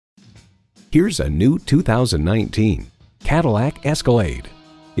Here's a new 2019 Cadillac Escalade.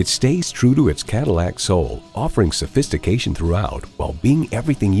 It stays true to its Cadillac soul, offering sophistication throughout while being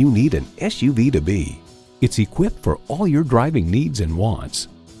everything you need an SUV to be. It's equipped for all your driving needs and wants.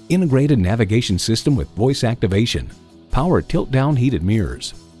 Integrated navigation system with voice activation, power tilt-down heated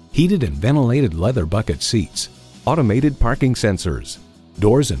mirrors, heated and ventilated leather bucket seats, automated parking sensors,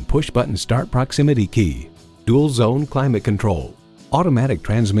 doors and push-button start proximity key, dual-zone climate control, automatic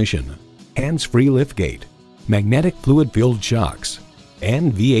transmission, hands-free liftgate, magnetic fluid-filled shocks,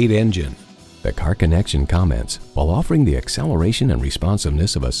 and V8 engine. The Car Connection comments, while offering the acceleration and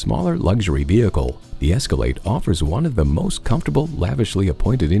responsiveness of a smaller luxury vehicle, the Escalade offers one of the most comfortable, lavishly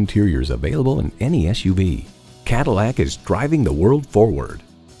appointed interiors available in any SUV. Cadillac is driving the world forward.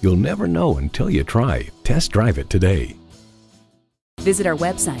 You'll never know until you try. Test drive it today. Visit our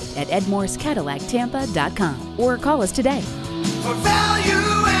website at edmorsecadillactampa.com or call us today. For value